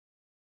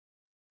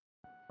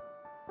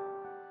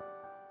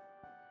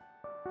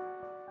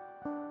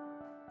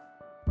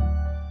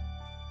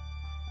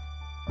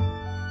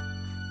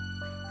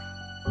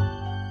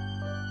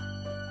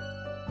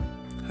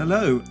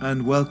Hello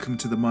and welcome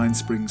to the Mind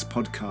Springs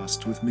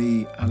podcast with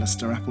me,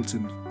 Alistair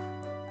Appleton.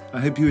 I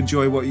hope you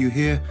enjoy what you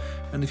hear,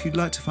 and if you'd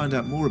like to find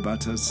out more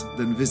about us,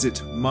 then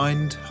visit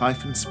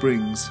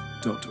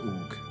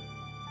mind-springs.org.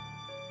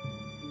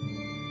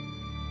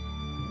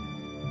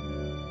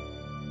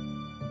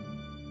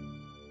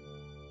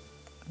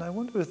 And I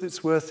wonder if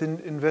it's worth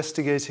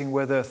investigating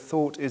whether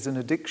thought is an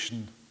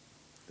addiction.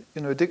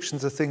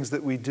 Addictions are things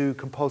that we do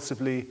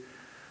compulsively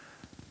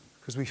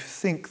because we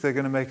think they're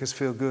going to make us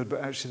feel good,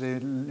 but actually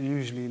they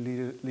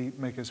usually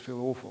make us feel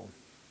awful.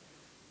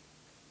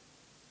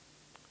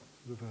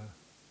 Sort of a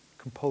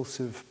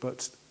compulsive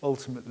but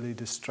ultimately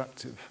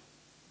destructive.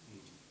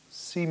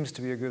 Seems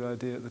to be a good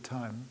idea at the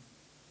time,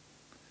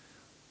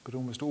 but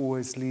almost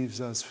always leaves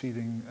us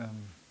feeling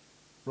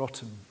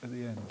rotten at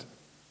the end.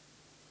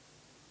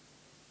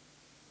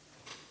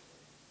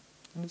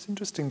 And it's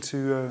interesting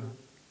to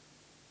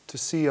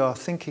see our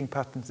thinking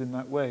patterns in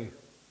that way.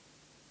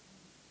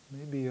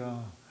 Maybe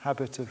our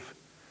habit of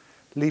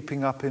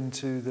leaping up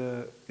into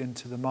the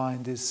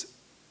mind the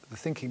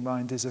thinking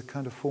mind is a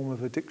kind of form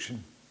of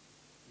addiction.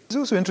 It's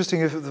also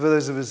interesting for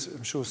those of us,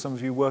 I'm sure some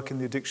of you work in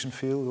the addiction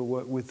field or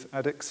work with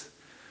addicts,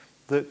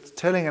 that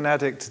telling an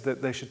addict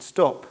that they should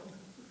stop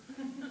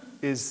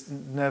is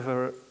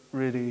never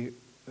really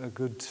a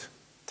good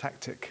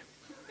tactic.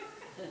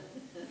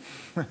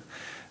 For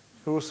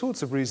all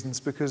sorts of reasons,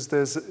 because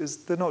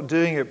they're not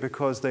doing it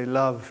because they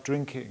love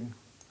drinking.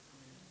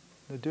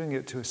 They're doing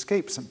it to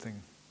escape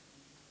something.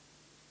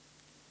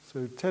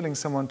 So telling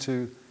someone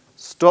to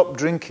stop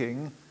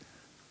drinking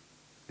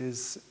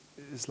is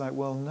like,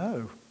 well,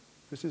 no,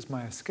 this is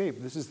my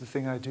escape. This is the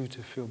thing I do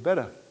to feel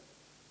better.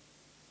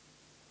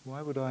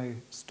 Why would I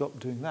stop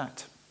doing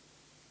that?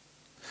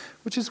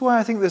 Which is why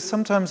I think there's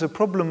sometimes a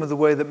problem with the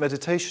way that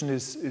meditation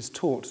is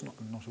taught.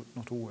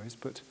 Not always,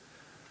 but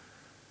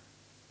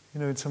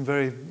in some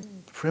very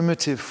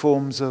primitive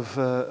forms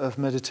of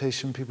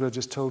meditation, people are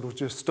just told, well,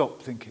 just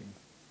stop thinking.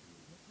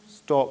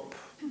 Stop.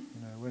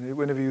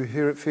 Whenever you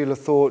feel a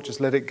thought, just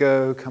let it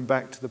go, come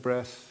back to the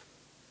breath,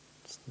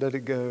 just let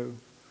it go.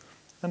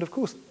 And of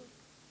course,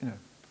 I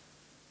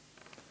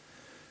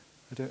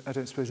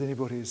don't suppose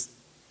anybody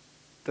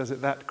does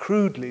it that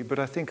crudely, but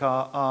I think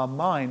our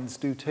minds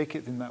do take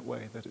it in that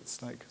way, that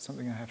it's like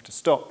something I have to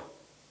stop.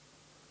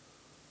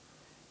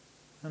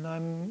 And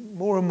I'm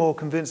more and more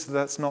convinced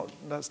that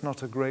that's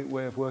not a great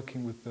way of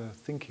working with the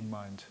thinking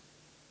mind.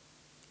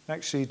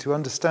 Actually, to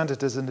understand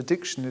it as an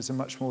addiction is a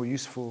much more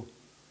useful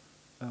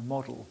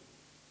model.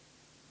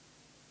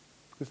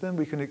 Because then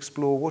we can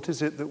explore what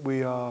is it that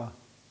we are,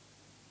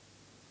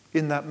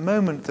 in that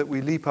moment that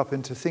we leap up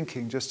into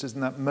thinking, just as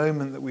in that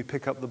moment that we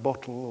pick up the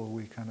bottle or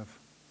we kind of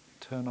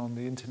turn on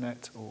the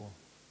internet or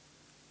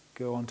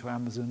go onto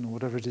Amazon or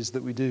whatever it is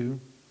that we do.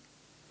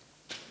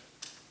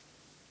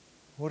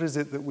 What is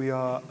it that we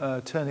are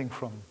turning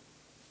from?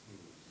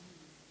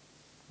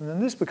 And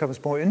then this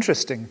becomes more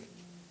interesting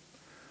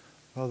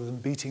rather than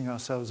beating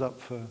ourselves up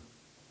for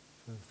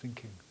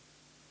thinking.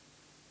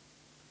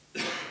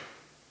 So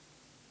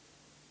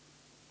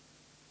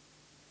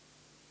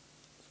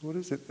what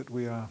is it that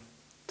we are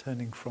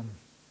turning from?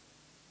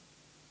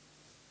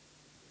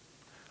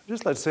 I'd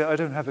just like to say I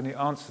don't have any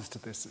answers to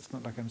this. It's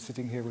not like I'm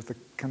sitting here with a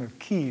kind of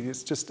key.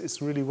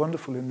 It's really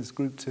wonderful in this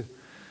group to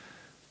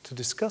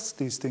discuss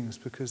these things,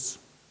 because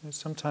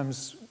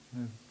sometimes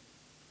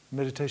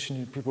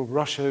meditation, people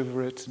rush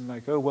over it and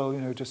like, oh, well,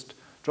 just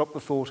drop the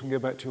thought and go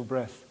back to your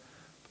breath.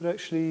 But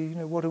actually,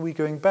 what are we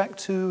going back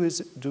to?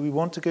 Do we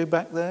want to go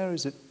back there?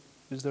 Is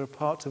there a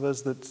part of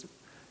us that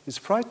is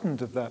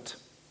frightened of that?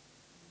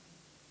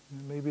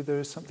 Maybe there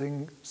is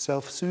something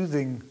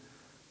self-soothing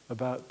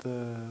about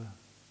the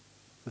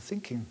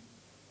thinking.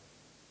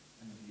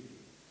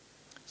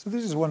 So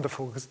this is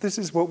wonderful, because this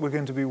is what we're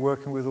going to be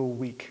working with all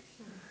week.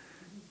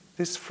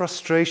 This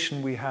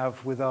frustration we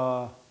have with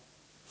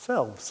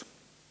ourselves.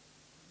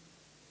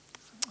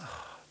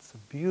 It's a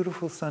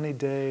beautiful sunny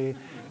day.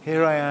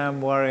 Here I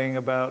am worrying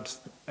about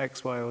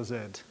X, Y, or Z.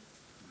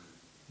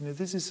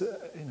 This is,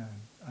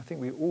 I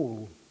think we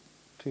all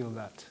feel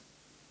that.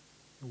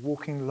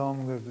 Walking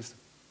along this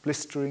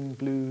blistering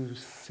blue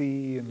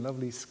sea and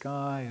lovely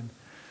sky,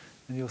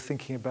 and you're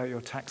thinking about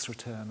your tax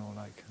return or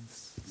like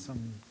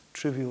some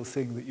trivial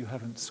thing that you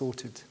haven't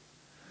sorted.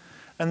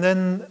 And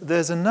then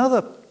there's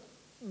another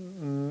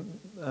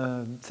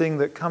thing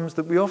that comes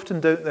that we often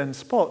don't then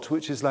spot,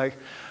 which is like,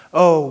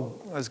 oh,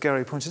 as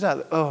Gary pointed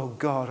out, oh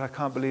God, I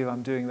can't believe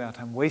I'm doing that.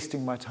 I'm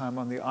wasting my time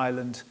on the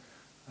island.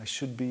 I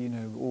should be,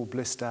 all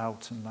blissed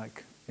out and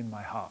like in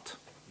my heart.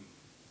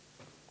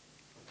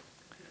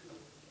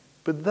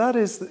 But that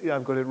is,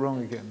 I've got it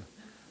wrong again.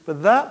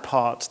 But that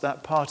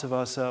part of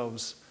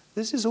ourselves,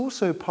 this is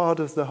also part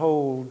of the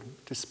whole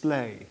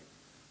display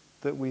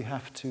that we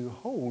have to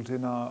hold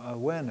in our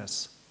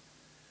awareness.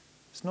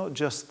 It's not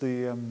just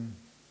it's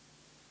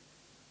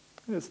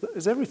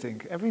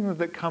everything. Everything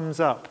that comes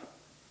up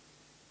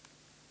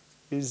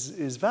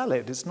is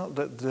valid. It's not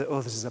that,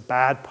 this is a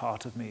bad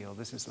part of me, or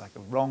this is like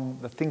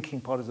the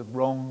thinking part is a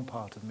wrong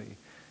part of me.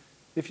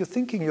 If you're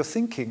thinking, you're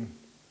thinking.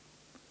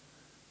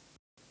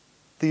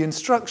 The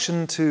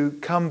instruction to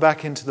come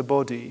back into the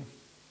body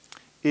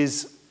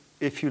is,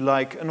 if you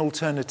like, an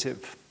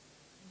alternative.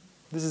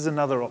 This is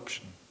another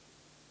option.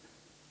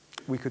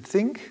 We could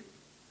think,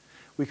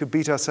 we could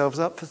beat ourselves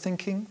up for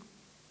thinking,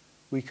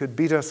 we could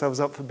beat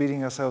ourselves up for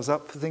beating ourselves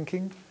up for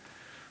thinking,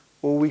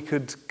 or we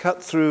could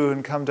cut through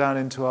and come down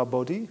into our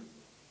body,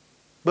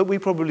 but we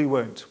probably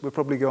won't. We'll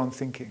probably go on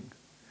thinking.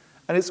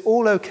 And it's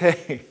all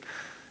okay.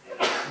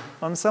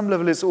 On some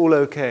level, it's all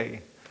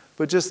okay.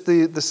 But just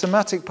the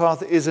somatic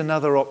path is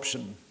another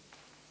option.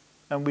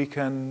 And we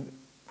can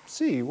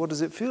see, what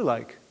does it feel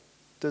like?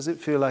 Does it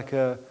feel like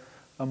a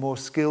more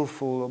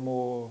skillful, a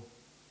more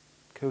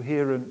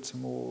coherent, a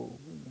more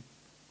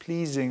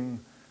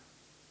pleasing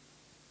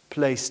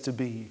place to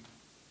be?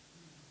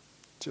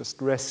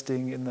 Just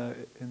resting in the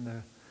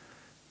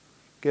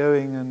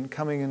going and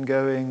coming and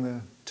going,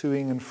 the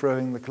toing and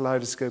froing, the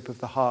kaleidoscope of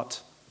the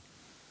heart.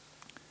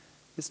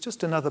 It's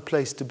just another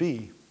place to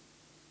be.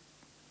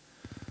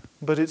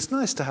 But it's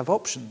nice to have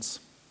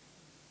options.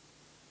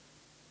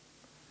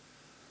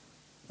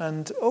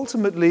 And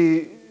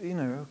ultimately,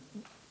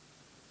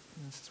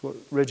 this is what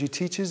Reggie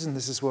teaches, and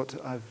this is what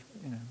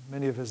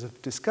many of us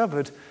have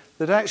discovered,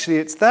 that actually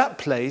it's that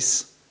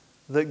place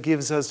that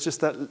gives us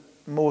just that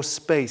more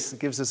space, that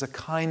gives us a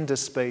kinder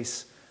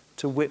space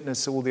to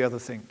witness all the other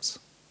things.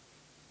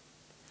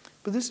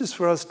 But this is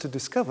for us to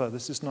discover.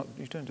 This is not,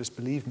 you don't just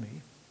believe me.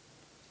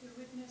 To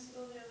witness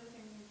all the other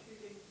things,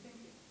 including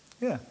thinking.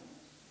 Yeah.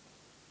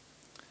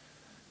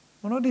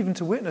 Well, not even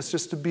to witness,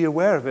 just to be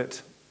aware of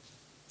it.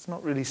 It's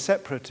not really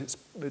separate.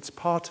 It's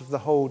part of the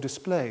whole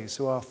display.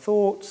 So our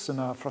thoughts and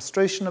our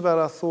frustration about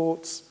our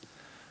thoughts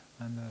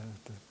and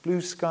the blue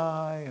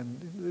sky,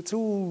 and it's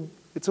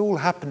all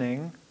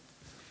happening.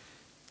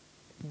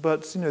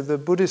 But the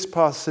Buddhist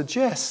path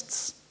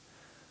suggests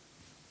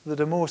that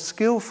a more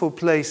skillful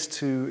place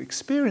to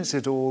experience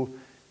it all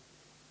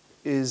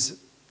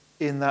is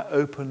in that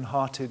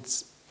open-hearted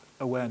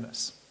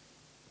awareness.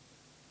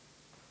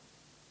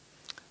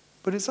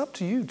 But it's up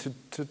to you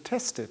to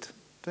test it.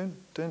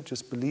 Don't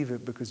just believe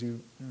it because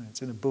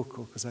it's in a book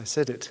or because I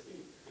said it.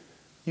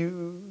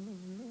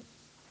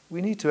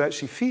 We need to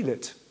actually feel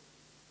it.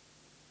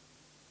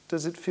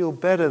 Does it feel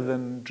better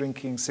than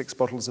drinking 6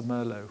 bottles of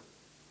Merlot?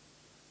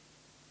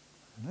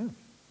 I don't know.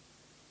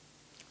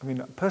 I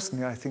mean,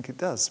 personally, I think it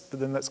does.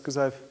 But then that's because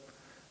I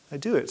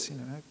do it.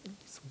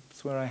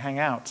 It's where I hang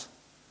out.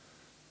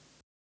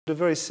 A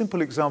very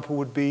simple example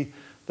would be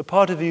the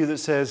part of you that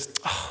says,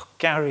 "Oh,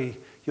 Gary,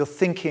 you're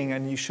thinking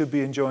and you should be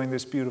enjoying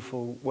this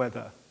beautiful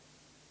weather."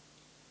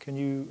 Can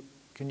you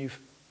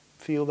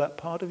feel that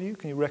part of you?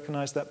 Can you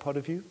recognize that part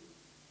of you?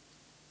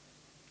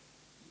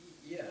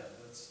 Yeah,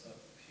 that's up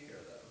here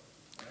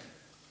though. Right?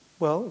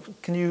 Well,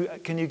 can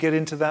you get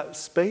into that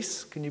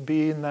space? Can you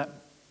be in that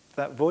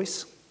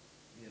voice?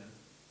 Yeah.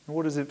 And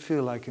what does it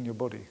feel like in your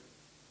body?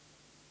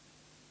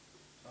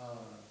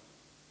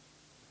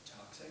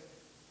 Toxic.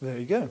 There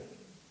you go.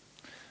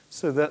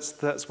 So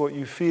that's what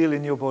you feel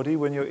in your body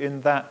when you're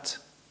in that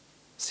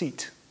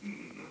seat,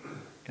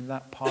 in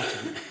that part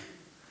of you.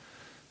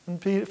 And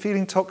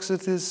feeling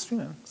toxic is,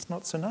 it's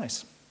not so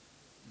nice.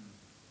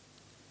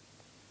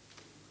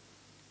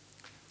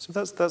 So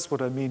that's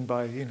what I mean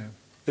by,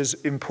 there's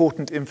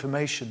important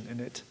information in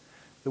it.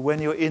 That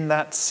when you're in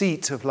that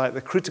seat of like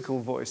the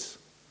critical voice,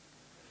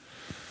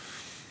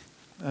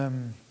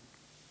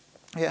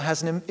 it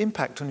has an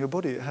impact on your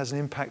body. It has an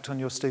impact on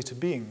your state of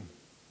being.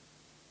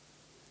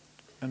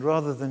 And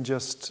rather than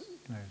just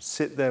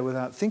sit there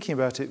without thinking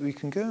about it, we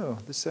can go,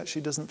 "Oh, this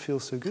actually doesn't feel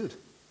so good."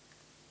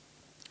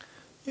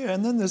 Yeah,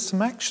 and then there's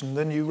some action.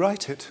 Then you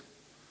write it.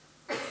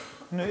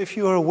 If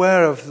you are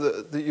aware of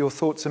that your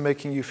thoughts are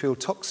making you feel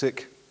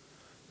toxic,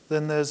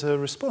 then there's a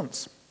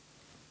response.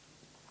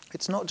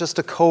 It's not just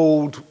a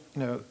cold,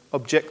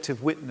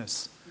 objective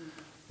witness.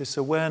 This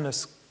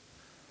awareness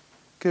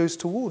goes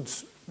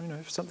towards,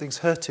 if something's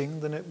hurting,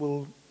 then it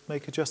will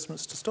make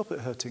adjustments to stop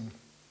it hurting.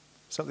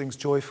 If something's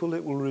joyful,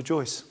 it will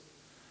rejoice.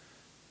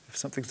 If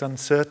something's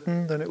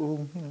uncertain, then it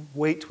will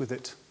wait with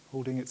it,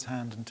 holding its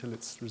hand until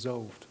it's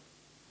resolved.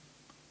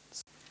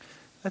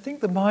 I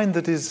think the mind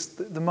that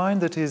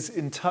is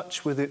in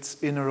touch with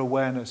its inner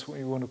awareness, what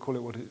you want to call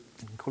it, you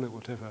can call it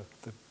whatever,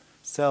 the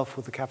self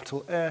with a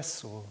capital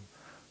S, or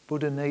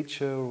Buddha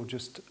nature, or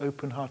just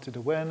open-hearted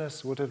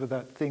awareness, whatever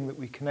that thing that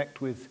we connect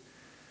with,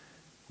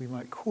 we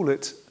might call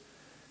it,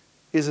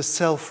 is a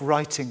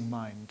self-writing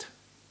mind.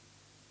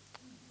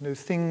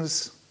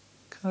 Things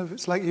kind of,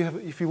 it's like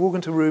if you walk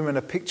into a room and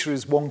a picture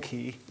is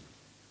wonky,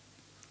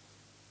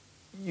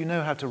 you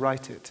know how to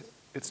write it.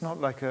 It's not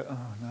like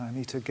I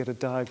need to get a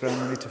diagram,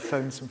 I need to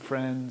phone some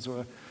friends,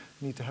 or I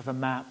need to have a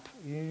map.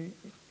 You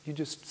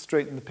just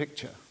straighten the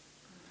picture.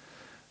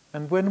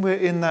 And when we're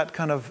in that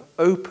kind of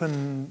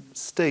open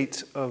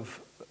state of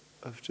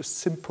just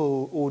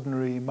simple,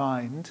 ordinary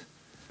mind,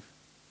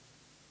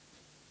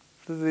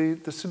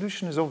 the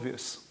solution is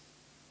obvious.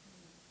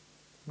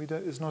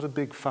 There's not a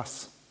big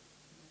fuss.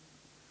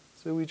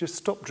 So we just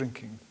stop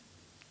drinking,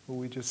 or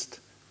we just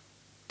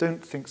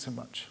don't think so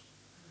much.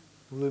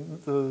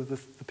 The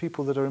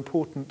people that are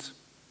important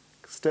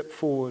step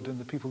forward, and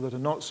the people that are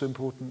not so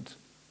important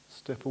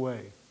step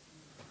away.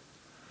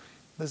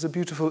 There's a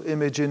beautiful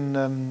image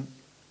in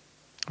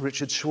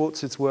Richard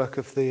Schwartz's work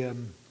of the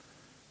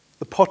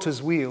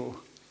potter's wheel.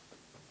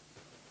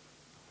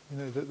 You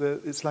know,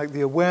 it's like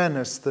the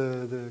awareness,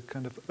 the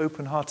kind of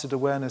open-hearted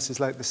awareness is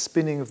like the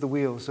spinning of the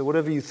wheel. So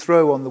whatever you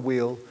throw on the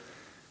wheel,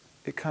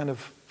 it kind of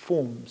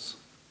forms.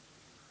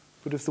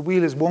 But if the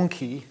wheel is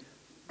wonky,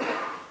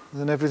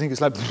 then everything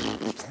is like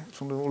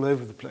all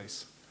over the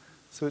place.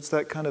 So it's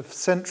that kind of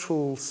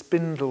central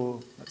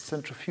spindle, that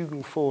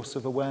centrifugal force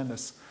of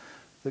awareness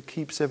that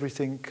keeps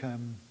everything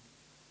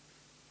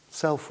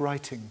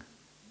self-writing,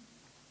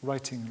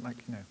 writing like,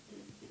 you know,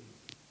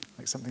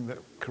 like something that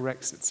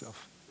corrects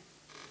itself.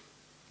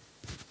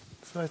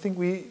 So I think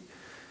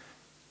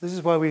this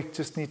is why we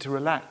just need to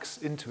relax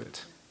into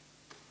it.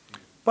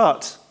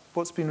 But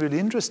what's been really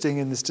interesting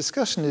in this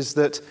discussion is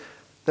that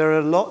there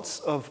are lots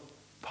of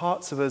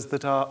parts of us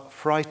that are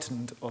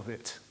frightened of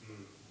it.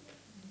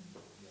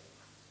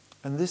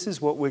 And this is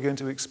what we're going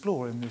to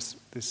explore in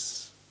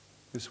this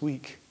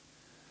week.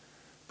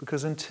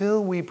 Because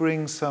until we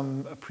bring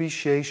some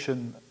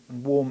appreciation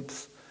and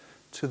warmth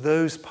to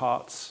those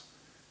parts,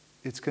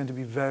 it's going to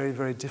be very,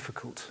 very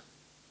difficult.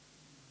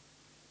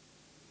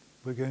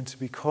 We're going to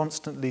be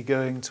constantly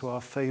going to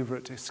our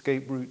favorite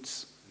escape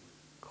routes,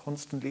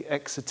 constantly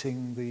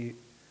exiting the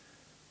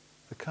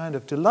kind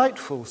of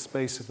delightful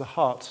space of the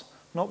heart,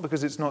 not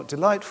because it's not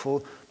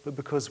delightful, but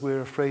because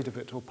we're afraid of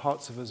it, or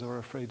parts of us are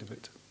afraid of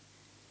it.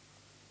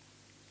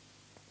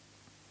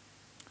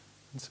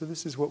 And so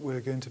this is what we're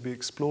going to be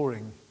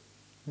exploring.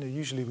 You know,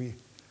 usually we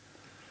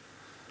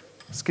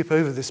skip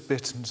over this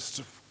bit and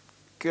just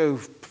go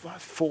by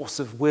force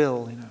of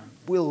will, you know,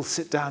 will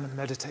sit down and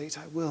meditate,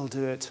 I will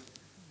do it.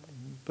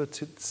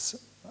 But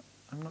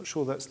I'm not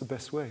sure that's the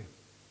best way.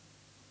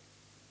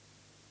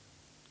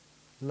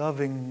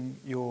 Loving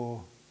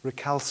your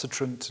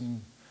recalcitrant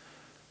and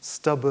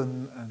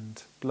stubborn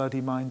and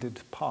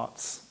bloody-minded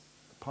parts,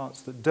 the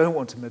parts that don't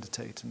want to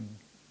meditate and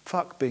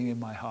fuck being in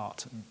my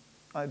heart and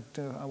I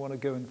want to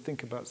go and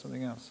think about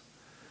something else.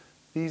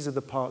 These are the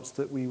parts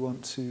that we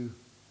want to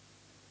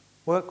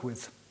work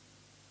with.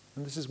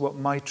 And this is what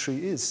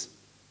Maitri is.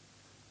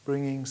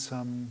 Bringing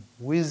some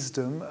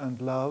wisdom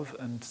and love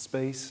and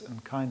space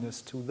and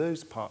kindness to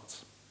those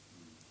parts.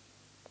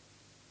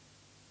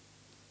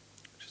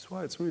 Which is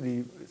why it's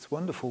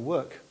wonderful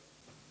work.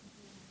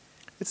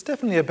 It's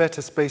definitely a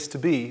better space to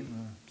be,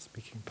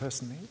 speaking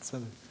personally.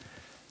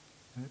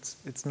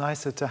 It's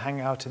nicer to hang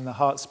out in the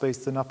heart space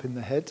than up in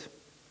the head,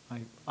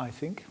 I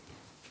think,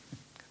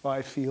 or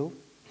I feel.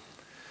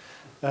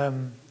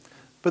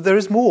 But there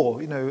is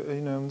more, you know,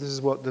 this is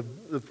what the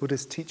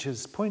Buddhist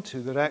teachers point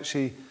to, that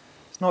actually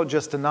it's not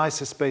just a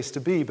nicer space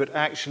to be, but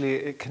actually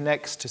it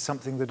connects to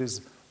something that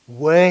is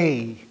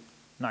way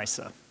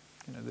nicer,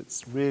 you know,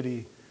 that's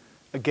really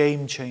a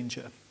game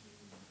changer.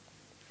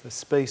 The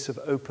space of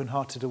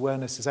open-hearted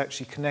awareness is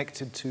actually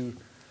connected to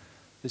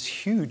this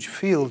huge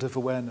field of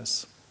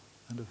awareness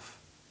and of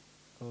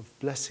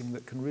blessing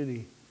that can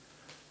really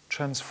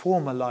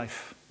transform a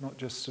life, not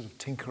just sort of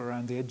tinker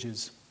around the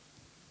edges.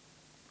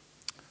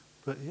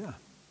 But yeah,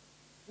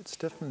 it's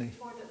definitely...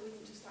 Before that we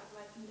need to start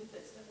liking the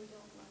bits that we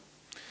don't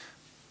like.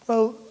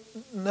 Well,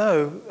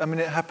 no. I mean,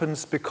 it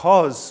happens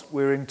because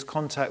we're in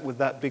contact with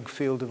that big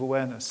field of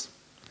awareness.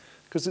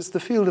 Because it's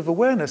the field of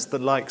awareness that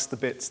likes the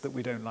bits that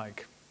we don't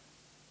like.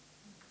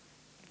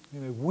 You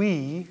know,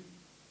 when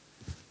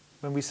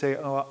we say,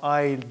 oh,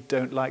 I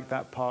don't like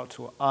that part,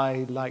 or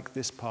I like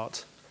this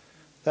part,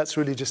 that's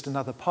really just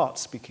another part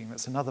speaking.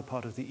 That's another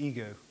part of the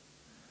ego.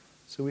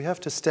 So we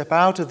have to step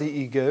out of the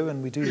ego,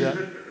 and we do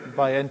that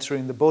by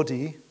entering the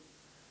body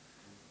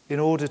in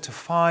order to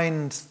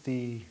find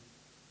the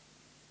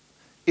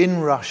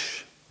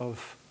inrush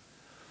of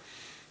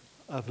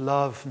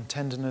love and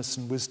tenderness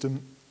and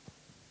wisdom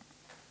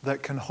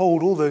that can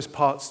hold all those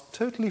parts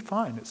totally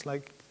fine. It's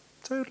like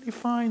totally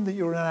fine that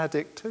you're an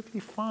addict,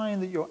 totally fine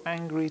that you're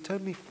angry,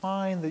 totally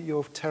fine that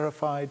you're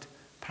terrified,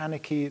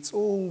 panicky. It's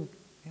all,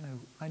 you know,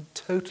 I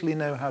totally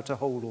know how to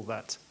hold all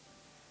that.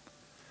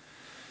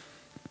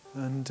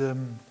 And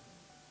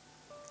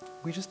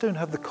we just don't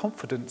have the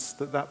confidence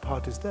that that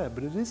part is there,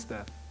 but it is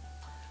there.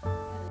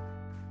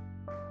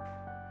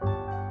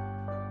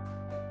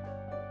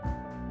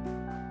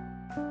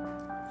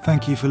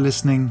 Thank you for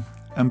listening,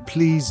 and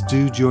please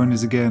do join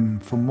us again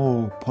for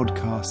more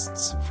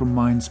podcasts from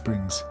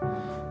Mindsprings.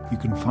 You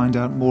can find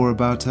out more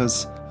about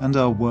us and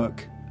our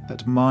work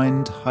at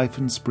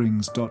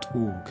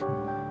mind-springs.org.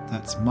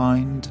 That's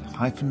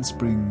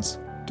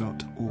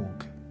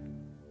mind-springs.org.